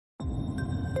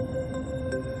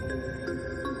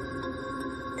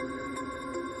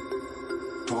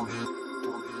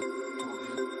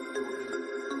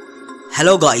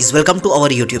Hello guys, welcome to our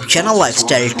YouTube channel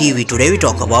Lifestyle TV. Today we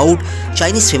talk about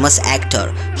Chinese famous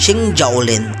actor Xing Zhao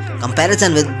Lin,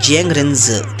 comparison with Jian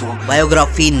Ren's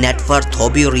biography, net worth,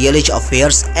 hobby, real age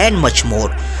affairs and much more.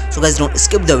 So guys, don't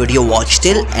skip the video, watch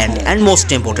till end, and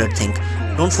most important thing,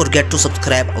 don't forget to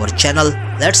subscribe our channel.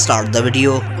 Let's start the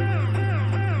video.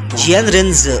 Jian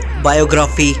Ren's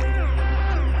biography.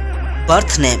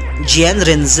 Birth name Jian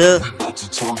Ren,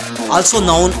 also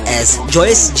known as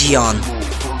Joyce Jian.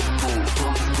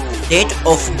 Date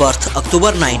of birth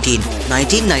October 19,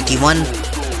 1991.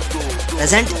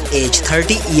 Present age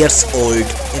 30 years old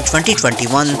in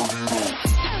 2021.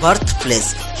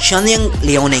 Birthplace Shenyang,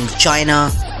 Liaoning, China.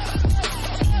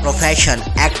 Profession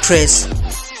actress.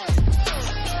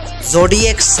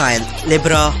 Zodiac sign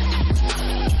Libra.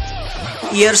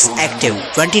 Years active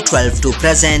 2012 to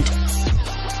present.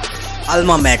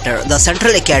 Alma mater the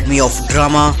Central Academy of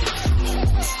Drama.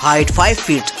 Height 5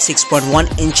 feet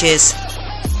 6.1 inches.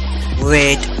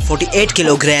 Weight 48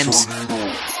 kilograms.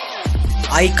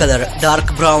 Eye color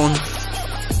dark brown.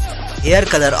 Hair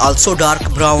color also dark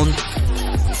brown.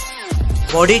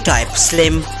 Body type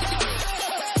slim.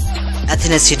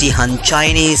 Ethnicity Han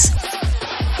Chinese.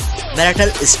 Marital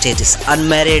status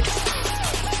unmarried.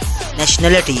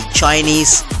 Nationality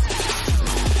Chinese.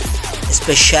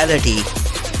 Specialty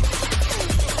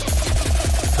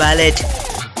ballet,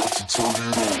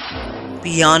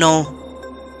 piano,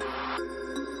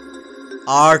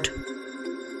 art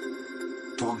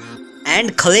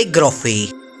and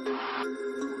calligraphy.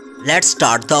 Let's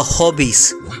start the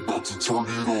hobbies.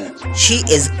 She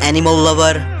is animal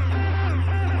lover,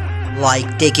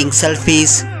 like taking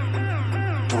selfies,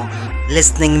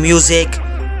 listening music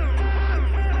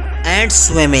and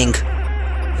swimming.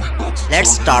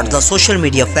 Let's start the social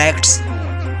media facts.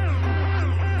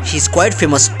 She's quite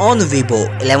famous on Weibo,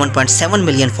 11.7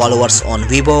 million followers on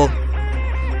Weibo.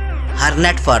 Her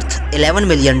net worth $11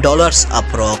 million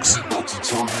approx.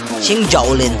 Xing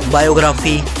Zhao Lin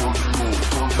biography.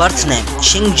 Birth name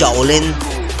Xing Zhao Lin.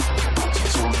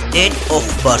 Date of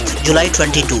birth July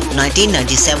 22,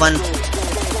 1997.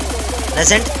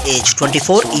 Present age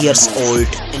 24 years old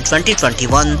in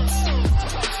 2021.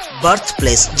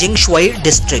 Birthplace Jingshui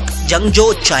District,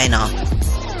 Zhengzhou, China.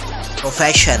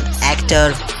 Profession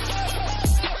actor.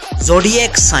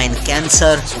 Zodiac sign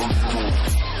Cancer.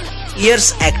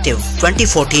 Years active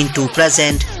 2014 to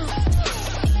present.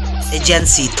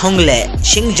 Agency Thongle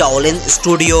Xing Zhao Lin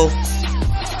Studio.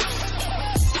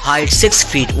 Height 6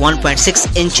 feet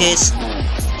 1.6 inches.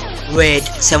 Weight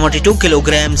 72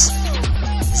 kilograms.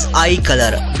 Eye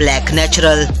color black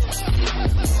natural.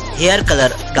 Hair color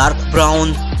dark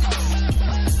brown.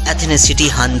 Ethnicity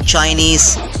Han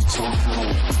Chinese.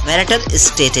 Marital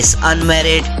status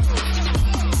unmarried.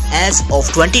 As of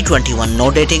 2021,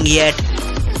 no dating yet.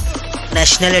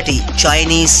 Nationality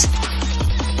Chinese.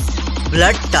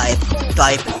 Blood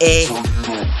type A.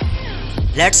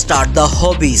 Let's start the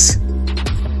hobbies.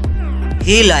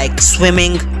 He likes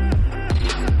swimming,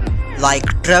 like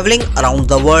traveling around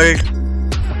the world,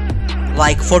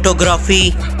 like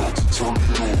photography.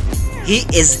 He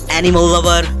is animal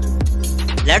lover.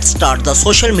 Let's start the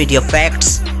social media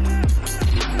facts.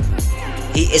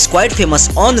 He is quite famous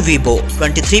on Weibo,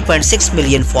 23.6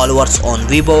 million followers on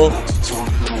Weibo.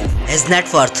 His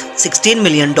net worth $16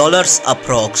 million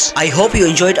approx. I hope you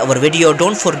enjoyed our video.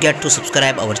 Don't forget to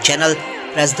subscribe our channel.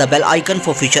 Press the bell icon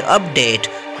for future update.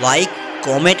 Like,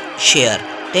 comment, share.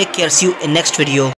 Take care. See you in next video.